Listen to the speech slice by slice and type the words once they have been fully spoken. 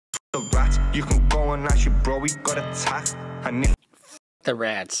You can go and ask your bro, we got attacked. And if the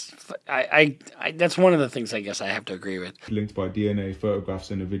rats, that's one of the things I guess I have to agree with. Linked by DNA,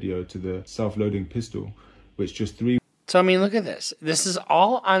 photographs, and a video to the self-loading pistol, which just 3. So, I mean, look at this. This is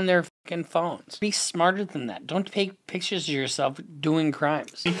all on their fucking phones. Be smarter than that. Don't take pictures of yourself doing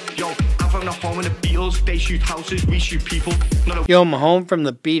crimes. yo, I'm from the home of the Beatles, they shoot houses, we shoot people. Yo, I'm home from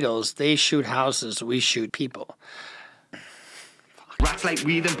the Beatles. They shoot houses, we shoot people. Rats like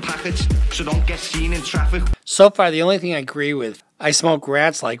weed in packets, so don't get seen in traffic. So far, the only thing I agree with, I smoke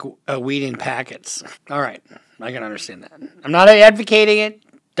rats like weed in packets. All right, I can understand that. I'm not advocating it.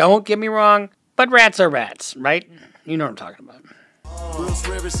 Don't get me wrong. But rats are rats, right? You know what I'm talking about. Bruce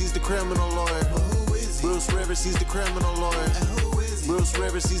Rivers, he's the criminal lawyer. Bruce Rivers, he's the criminal lawyer. Bruce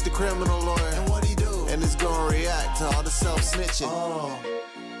Rivers, he's the criminal lawyer. And what he do? And it's gonna react to all the self-snitching.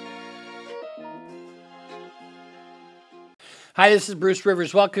 Hi, this is Bruce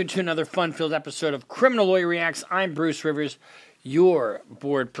Rivers. Welcome to another fun-filled episode of Criminal Lawyer Reacts. I'm Bruce Rivers, your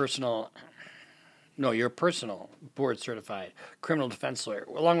personal board-certified criminal defense lawyer,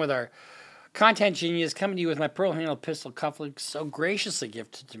 along with our content genius, coming to you with my pearl handle pistol cufflinks, so graciously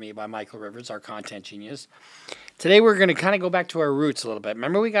gifted to me by Michael Rivers, our content genius. Today we're going to kind of go back to our roots a little bit.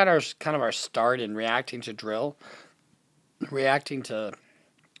 Remember we got our start in reacting to drill, reacting to,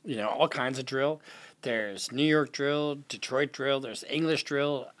 all kinds of drill. There's New York drill, Detroit drill, there's English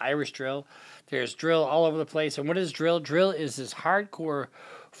drill, Irish drill. There's drill all over the place. And what is drill? Drill is this hardcore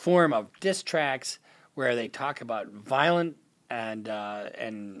form of diss tracks where they talk about violent and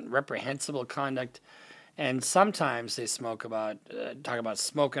reprehensible conduct, and sometimes they talk about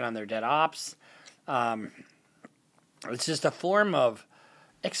smoking on their dead ops. It's just a form of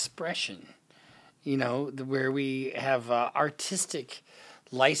expression, where we have artistic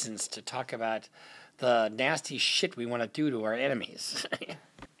license to talk about the nasty shit we want to do to our enemies.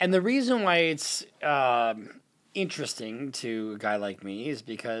 And the reason why it's interesting to a guy like me is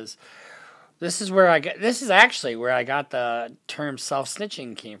because this is actually where I got the term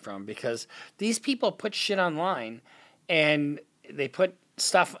self-snitching came from, because these people put shit online and they put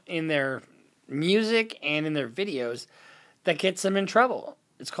stuff in their music and in their videos that gets them in trouble.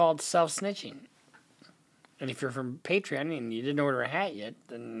 It's called self-snitching. And if you're from Patreon and you didn't order a hat yet,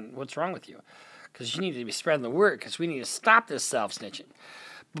 then what's wrong with you? Because you need to be spreading the word, because we need to stop this self-snitching.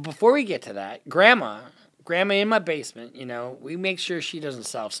 But before we get to that, Grandma in my basement, we make sure she doesn't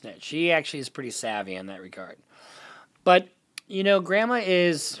self-snitch. She actually is pretty savvy in that regard. But, Grandma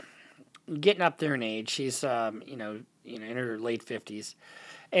is getting up there in age. She's, in her late 50s.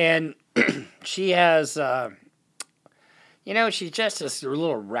 And she has, she's just a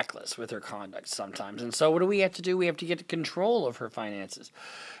little reckless with her conduct sometimes. And so what do we have to do? We have to get control of her finances,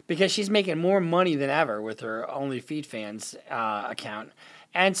 because she's making more money than ever with her OnlyFans account.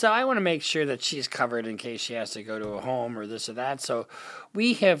 And so I want to make sure that she's covered in case she has to go to a home or this or that. So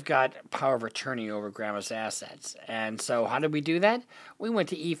we have got power of attorney over Grandma's assets. And so how did we do that? We went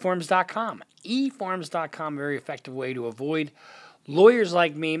to eforms.com. eforms.com, very effective way to avoid lawyers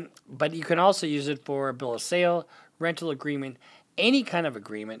like me, but you can also use it for a bill of sale, rental agreement, any kind of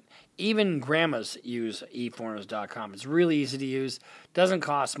agreement. Even grandmas use eforms.com. It's really easy to use, doesn't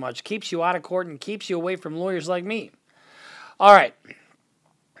cost much, keeps you out of court, and keeps you away from lawyers like me. All right.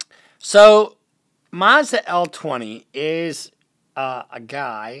 So, Mazza L20 is a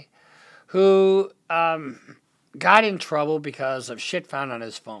guy who got in trouble because of shit found on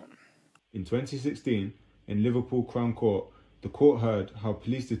his phone. In 2016, in Liverpool Crown Court, the court heard how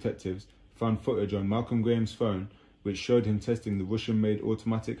police detectives found footage on Malcolm Graham's phone which showed him testing the Russian-made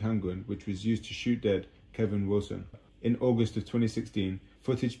automatic handgun which was used to shoot dead Kevin Wilson. In August of 2016,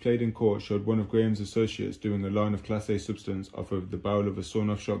 footage played in court showed one of Graham's associates doing a line of Class A substance off of the barrel of a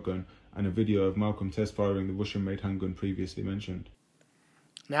sawn-off shotgun, and a video of Malcolm test-firing the Russian-made handgun previously mentioned.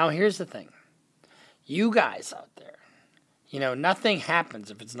 Now here's the thing. You guys out there, nothing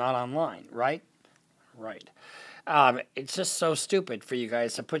happens if it's not online, right? Right. It's just so stupid for you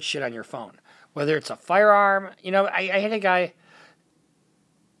guys to put shit on your phone. Whether it's a firearm, I had a guy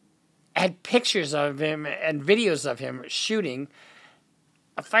had pictures of him and videos of him shooting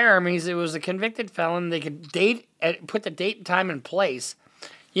a firearm. It was a convicted felon. They could put the date and time and place.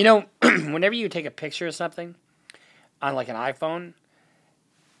 Whenever you take a picture of something on like an iPhone,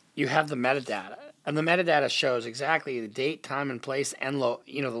 you have the metadata. And the metadata shows exactly the date, time, and place, and the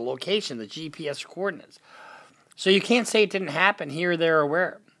location, the GPS coordinates. So you can't say it didn't happen here, there, or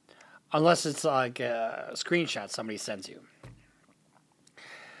where, unless it's like a screenshot somebody sends you.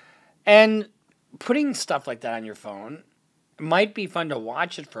 And putting stuff like that on your phone might be fun to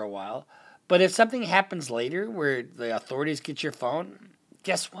watch it for a while, but if something happens later where the authorities get your phone,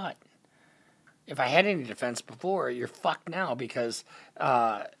 guess what? if I had any defense before, you're fucked now because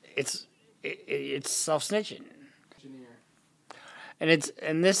it's self-snitching.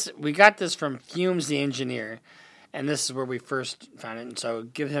 And we got this from Fumez the engineer, and this is where we first found it. And so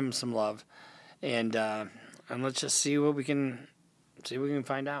give him some love, and let's just see what we can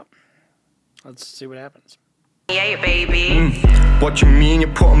find out. Let's see what happens. Yeah, baby. What you mean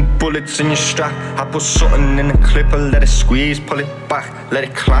you're putting bullets in your strap? I put something in the clip and let it squeeze, pull it back, let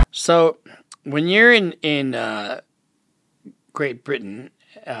it clap. So when you're in Great Britain,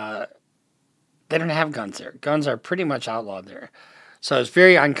 they don't have guns there. Guns are pretty much outlawed there. So it's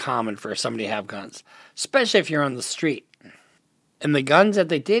very uncommon for somebody to have guns, especially if you're on the street. And the guns that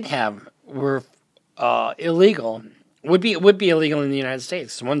they did have were illegal. Would be illegal in the United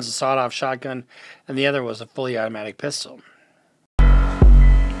States. One's a sawed-off shotgun, and the other was a fully automatic pistol.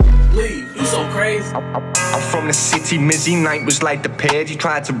 Leave, you so crazy. I'm from the city, Mizzy Night was like the page. He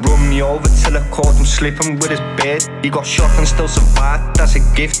tried to run me over till I caught him slipping with his beard. He got shot and still survived. That's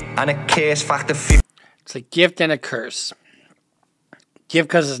a gift and a curse. Factor 50. It's a gift and a curse. Gift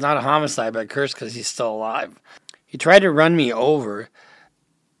because it's not a homicide, but a curse because he's still alive. He tried to run me over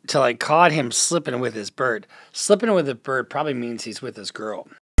till I caught him slipping with his bird. Slipping with a bird probably means he's with his girl.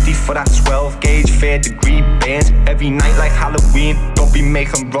 For that 12 gauge, fair degree bands. Every night like Halloween. Don't be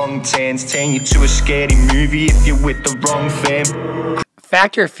making wrong turns. Turn you to a scary movie if you're with the wrong fame.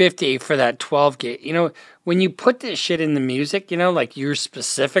 Factor 50 for that 12 gauge. You know, when you put this shit in the music, you know, like you're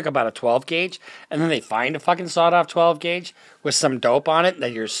specific about a 12 gauge, and then they find a fucking sawed-off 12 gauge with some dope on it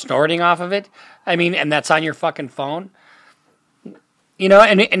that you're snorting off of it. I mean, and that's on your fucking phone. You know,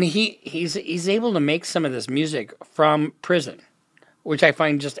 and he's able to make some of this music from prison, which I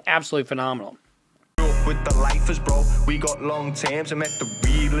find just absolutely phenomenal. With the lifers, bro, we got long terms. I met the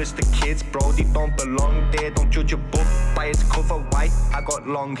realest, the kids, bro. They don't belong there. Don't judge a book by its cover. White, I got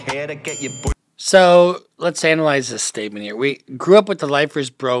long hair to get your butt. So let's analyze this statement here. We grew up with the lifers,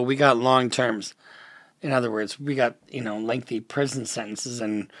 bro. We got long terms. In other words, we got, you know, lengthy prison sentences,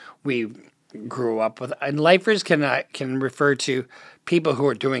 and we grew up with. And lifers can refer to people who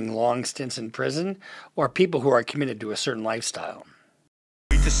are doing long stints in prison, or people who are committed to a certain lifestyle.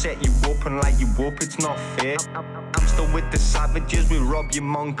 To set you up and light you up, it's not fair. I'm still with the savages. We rob your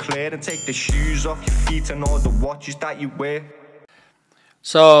Montclair and take the shoes off your feet and all the watches that you wear.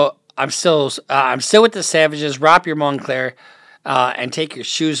 So I'm still with the savages. Rob your Montclair and take your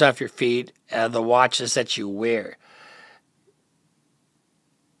shoes off your feet. The watches that you wear.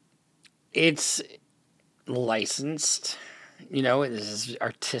 It's licensed, you know. This is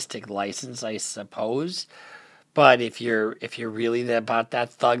artistic license, I suppose. But if you're really about that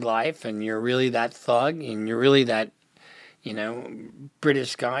thug life, and you're really that thug, and you're really that, you know,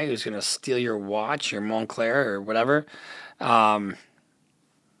 British guy who's gonna steal your watch, your Montclair or whatever,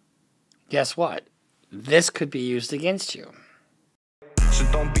 guess what? This could be used against you. So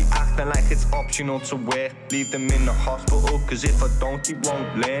don't be acting like it's optional to wear. Leave them in the hospital, cause if I don't, they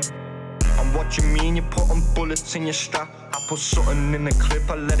won't learn. And what you mean you're putting bullets in your strap? I put something in the clip,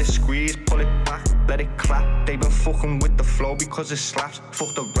 I let it squeeze, pull it back, let it clap. They been fucking with the flow because it slaps.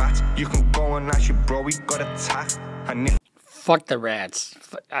 Fuck the rats, you can go and ask your bro, he got attacked. And if fuck the rats.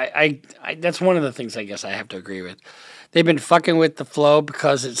 I that's one of the things I guess I have to agree with. They've been fucking with the flow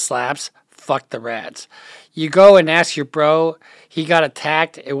because it slaps. Fuck the rats. You go and ask your bro, he got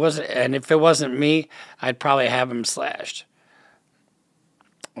attacked. It wasn't, and if it wasn't me, I'd probably have him slashed.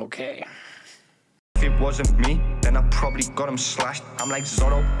 Okay. If it wasn't me, then I probably got him slashed. I'm like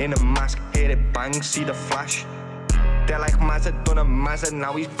Zorro in a mask, hear it bang, see the flash. They're like Mazza done a Mazza,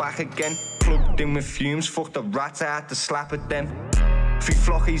 now he's back again. Plugged in with fumes, fuck the rats, I had to slap at them. Free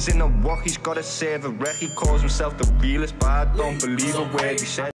flockies in the walk, he's got to serve a wreck. He calls himself the realest, but I don't believe a word he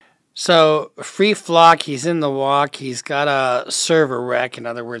said. So, free flock, he's in the walk, he's got a serve a wreck, in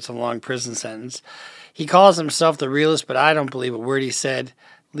other words, a long prison sentence. He calls himself the realist, but I don't believe a word he said.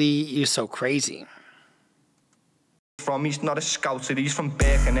 Lee, you so crazy. He's not a scouter, he's from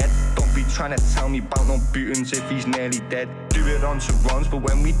Birkenhead. Don't be trying to tell me about no bootings if he's nearly dead. Do it on to runs, but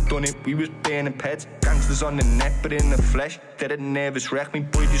when we done it, we was burning pets. Gangsters on the net, but in the flesh, they're a nervous wreck. Me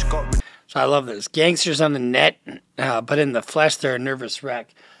boy just got. So I love this. Gangsters on the net, but in the flesh, they're a nervous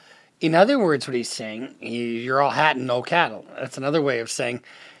wreck. In other words, what he's saying, you're all hat and no cattle. That's another way of saying,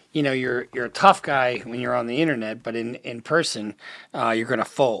 you know, you're a tough guy when you're on the internet, but in person, you're going to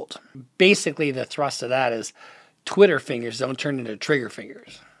fold. Basically, the thrust of that is Twitter fingers don't turn into trigger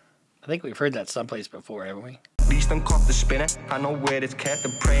fingers. I think we've heard that someplace before, haven't we? At least I'm caught the spinner. I know where it's kept.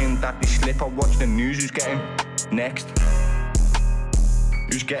 I'm praying that they slip. I watch the news. Who's getting next?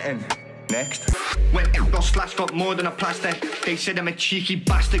 Who's getting Next. When it got slashed, got more than a plaster. They said I'm a cheeky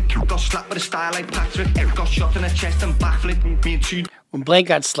bastard. Got slapped with a style like Patrick. It got shot in the chest and backflip. Me and two. When Blank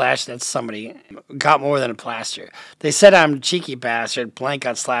got slashed, that's somebody got more than a plaster. They said I'm a cheeky bastard. Blank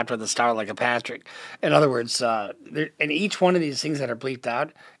got slapped with a star like a Patrick. In other words, and each one of these things that are bleeped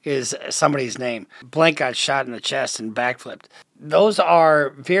out is somebody's name. Blank got shot in the chest and backflipped. Those are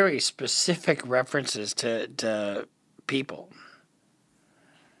very specific references to people.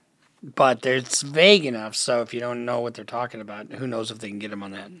 But it's vague enough, so if you don't know what they're talking about, who knows if they can get them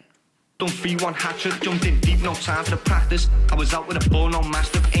on that. Done 3-1 hat-trick, jumped in deep, no time for the practice. I was out with a ball, no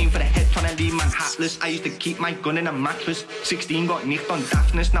mastiff, aim for the head, trying to leave man hatless. I used to keep my gun in a mattress. 16 got nicked on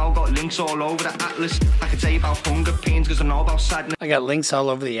daftness, now got links all over the atlas. I could tell you about hunger pains, cause I know about sadness. I got links all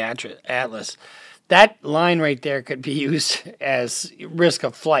over the atlas. That line right there could be used as risk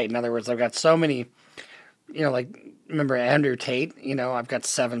of flight. In other words, I've got so many, like, remember Andrew Tate? I've got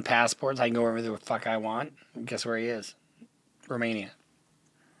 7 passports. I can go wherever the fuck I want. Guess where he is? Romania.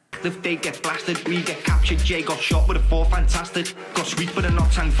 If they get blasted, we get captured. Jay got shot with a 4 fantastic. Got sweet but a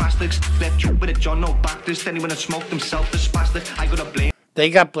not tang fastics. Left trip with a John no Baptist. Then he went and smoked himself the spastic. I got a blame. They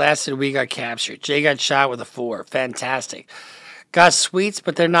got blasted, we got captured. Jay got shot with a 4. Fantastic. Got sweets,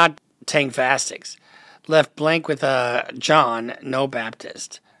 but they're not tang fastics. Left blank with a John no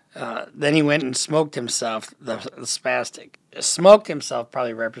Baptist. Then he went and smoked himself the spastic. Smoked himself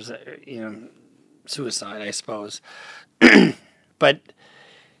probably represent suicide, I suppose. But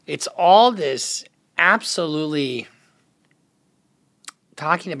it's all this absolutely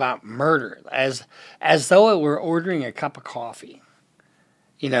talking about murder as though it were ordering a cup of coffee.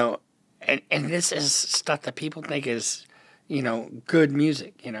 And this is stuff that people think is, good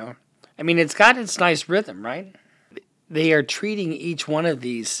music, I mean, it's got its nice rhythm, right? They are treating each one of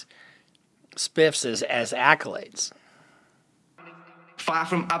these spiffs as accolades. Far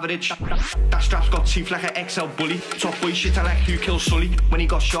from average. That strap's got teeth like an XL bully. Top boy shit, I like who killed Sully. When he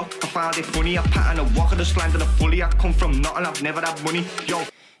got shot, I found it funny. I pat and a walk, I just landed a fully. I come from nothing, I've never had money. Yo.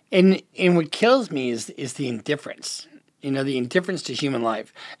 And what kills me is the indifference. The indifference to human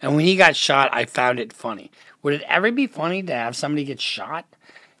life. And when he got shot, I found it funny. Would it ever be funny to have somebody get shot?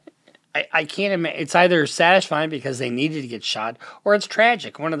 I can't imagine. It's either satisfying because they needed to get shot, or it's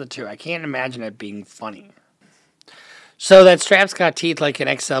tragic. One of the two. I can't imagine it being funny. So that strap's got teeth like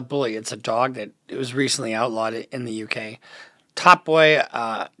an XL bully. It's a dog that it was recently outlawed in the UK. Top boy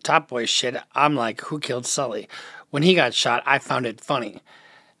shit. I'm like, who killed Sully? When he got shot, I found it funny.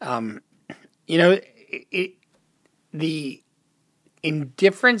 The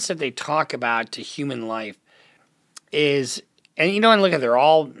indifference that they talk about to human life is, and look at, they're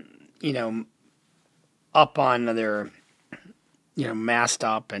all, up on their, masked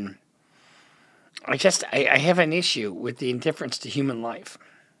up, and I have an issue with the indifference to human life.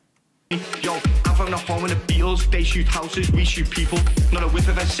 Yo, I'm from the home of the Beatles. They shoot houses, we shoot people. Not a whiff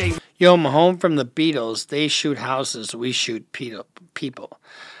if I say. Yo, I'm home from the Beatles. They shoot houses, we shoot people.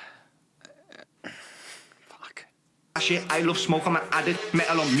 Fuck. Shit, I love smoke, I'm an addict.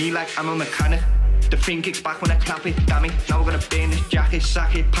 Metal on me like I'm a mechanic. The thing kicks back when I clap it, damn it. Now we're gonna burn this jacket,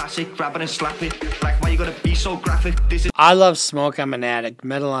 sack it, pass it, grab it and slap it. Like, why you gotta be so graphic? This is. I love smoke, I'm an addict.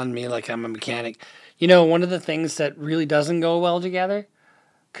 Metal on me like I'm a mechanic. One of the things that really doesn't go well together?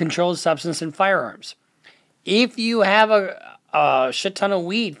 Controlled substance and firearms. If you have a shit ton of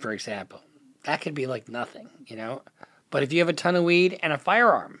weed, for example, that could be like nothing, But if you have a ton of weed and a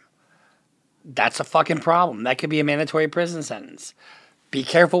firearm, that's a fucking problem. That could be a mandatory prison sentence. Be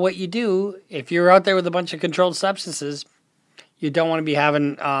careful what you do. If you're out there with a bunch of controlled substances, you don't want to be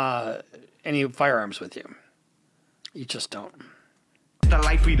having any firearms with you. You just don't. The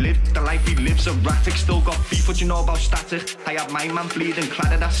life we live's erratic. Still got beef, what you know about static. I have my man bleeding,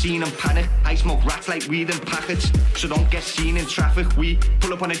 clattered, I've seen him panic. I smoke rats like weed in packets, so don't get seen in traffic. We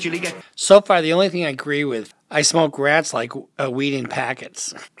pull up on a jilly get. So far, the only thing I agree with, I smoke rats like weed in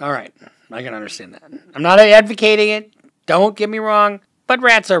packets. All right, I can understand that. I'm not advocating it. Don't get me wrong. But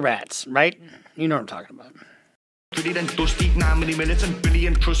rats are rats, right? You know what I'm talking about. Pretty then dusty, 9mm and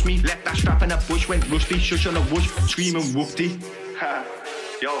billion, trust me. Left that strap in a bush, went rusty, shush on a whoosh, screaming whoopty.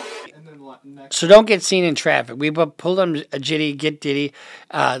 Yo. So don't get seen in traffic. We pulled them a jitty, get ditty,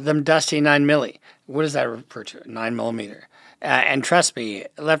 them dusty 9mm. What does that refer to? 9mm. And trust me,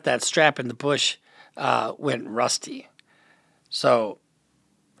 left that strap in the bush, went rusty. So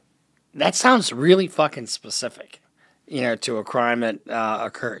that sounds really fucking specific. To a crime that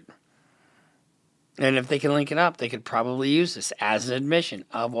occurred. And if they can link it up, they could probably use this as an admission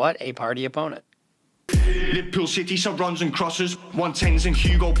of what? A party opponent. Liverpool City, so runs and crosses, 110s and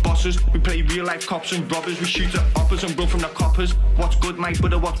Hugo bosses. We play real life cops and robbers. We shoot at uppers and run from the coppers. What's good, mate?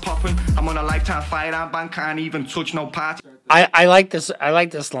 But what's poppin'? I'm on a lifetime firearm ban, can't even touch no party. I like this. I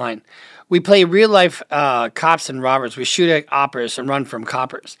like this line. We play real life cops and robbers. We shoot at oppers and run from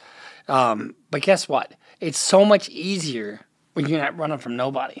coppers. But guess what? It's so much easier when you're not running from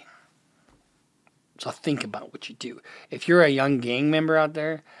nobody. So think about what you do. If you're a young gang member out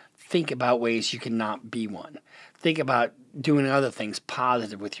there, think about ways you can not be one. Think about doing other things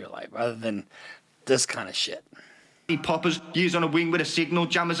positive with your life other than this kind of shit. Poppers, years on a wing with a signal,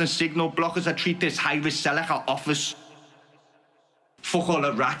 jammers and signal blockers. I treat this high-risk cell like our office. Fuck all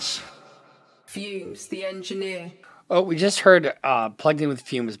the rats. Fumez, the engineer. Oh, we just heard Plugged In with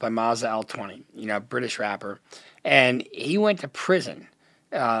Fumez by Mazza L20, you know, British rapper. And he went to prison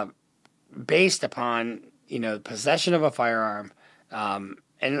based upon, you know, possession of a firearm. And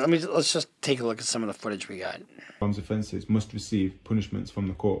let's just take a look at some of the footage we got. Arms offences must receive punishments from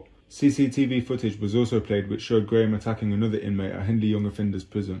the court. CCTV footage was also played which showed Graham attacking another inmate at Hindley Young Offenders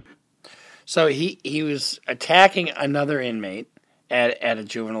Prison. So he was attacking another inmate at a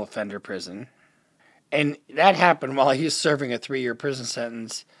juvenile offender prison. And that happened while he was serving a 3-year prison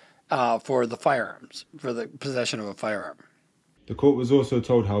sentence for the firearms, for the possession of a firearm. The court was also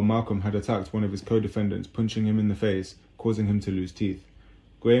told how Malcolm had attacked one of his co-defendants, punching him in the face, causing him to lose teeth.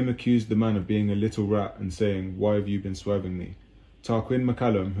 Graham accused the man of being a little rat and saying, "Why have you been swerving me?" Tarquin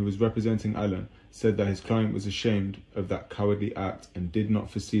McCallum, who was representing Alan, said that his client was ashamed of that cowardly act and did not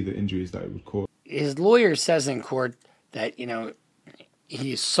foresee the injuries that it would cause. His lawyer says in court that, you know,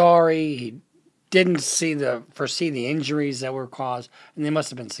 he's sorry, he didn't foresee the injuries that were caused, and they must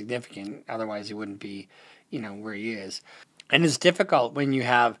have been significant, otherwise he wouldn't be, you know, where he is. And it's difficult when you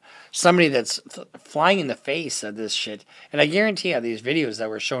have somebody that's flying in the face of this shit. And I guarantee you these videos that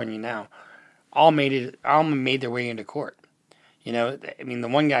we're showing you now all made their way into court. You know, I mean, the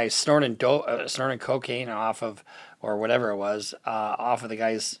one guy snorting cocaine off of, or whatever it was, off of the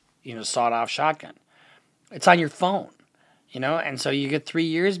guy's, you know, sawed-off shotgun. It's on your phone, you know, and so you get 3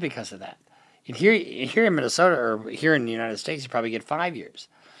 years because of that. And here in Minnesota, or here in the United States, you probably get 5 years.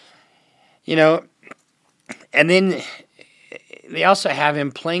 You know, and then they also have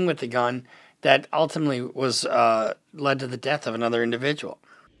him playing with the gun that ultimately was led to the death of another individual.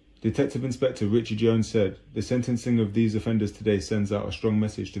 Detective Inspector Richie Jones said, "The sentencing of these offenders today sends out a strong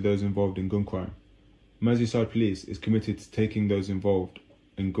message to those involved in gun crime. Merseyside Police is committed to taking those involved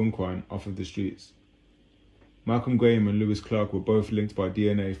in gun crime off of the streets." Malcolm Graham and Lewis Clark were both linked by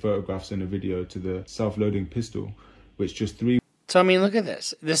DNA, photographs and a video to the self-loading pistol, which just 3... So, I mean, look at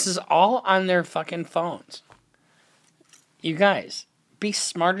this. This is all on their fucking phones. You guys, be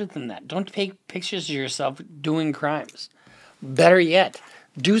smarter than that. Don't take pictures of yourself doing crimes. Better yet,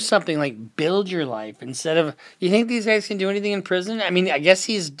 do something like build your life instead of... You think these guys can do anything in prison? I mean, I guess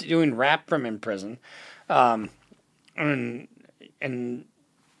he's doing rap from in prison. And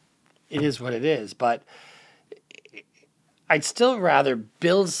it is what it is. But I'd still rather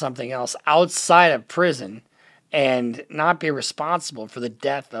build something else outside of prison and not be responsible for the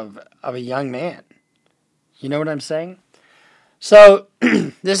death of a young man. You know what I'm saying? So,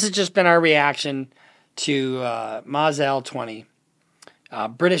 this has just been our reaction to Mazza L20,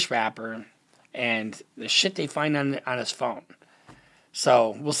 British rapper, and the shit they find on his phone.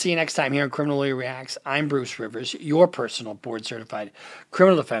 So, we'll see you next time here on Criminal Lawyer Reacts. I'm Bruce Rivers, your personal board-certified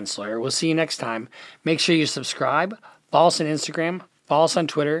criminal defense lawyer. We'll see you next time. Make sure you subscribe, follow us on Instagram, follow us on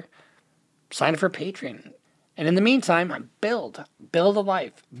Twitter, sign up for Patreon. And in the meantime, build a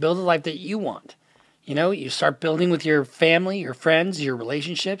life that you want. You know, you start building with your family, your friends, your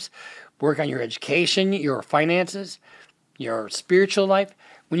relationships, work on your education, your finances, your spiritual life.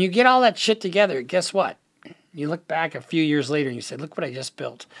 When you get all that shit together, guess what? You look back a few years later and you say, look what I just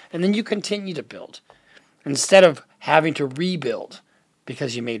built. And then you continue to build instead of having to rebuild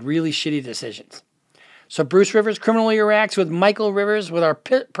because you made really shitty decisions. So Bruce Rivers, Criminal Lawyer Reacts with Michael Rivers with our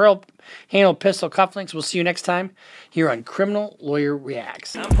pearl handle pistol cufflinks. We'll see you next time here on Criminal Lawyer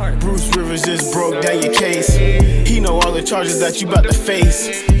Reacts. Bruce Rivers just broke down your case. He know all the charges that you about to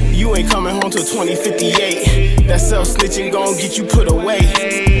face. You ain't coming home till 2058. That self-snitching gon' get you put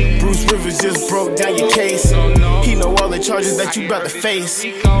away. Bruce Rivers just broke down your case. He know all the charges that you about to face.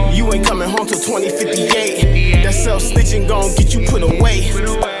 You ain't coming home till 2058. That self-snitching gon' get you put away.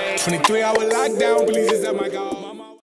 23-hour lockdown, police is at my God.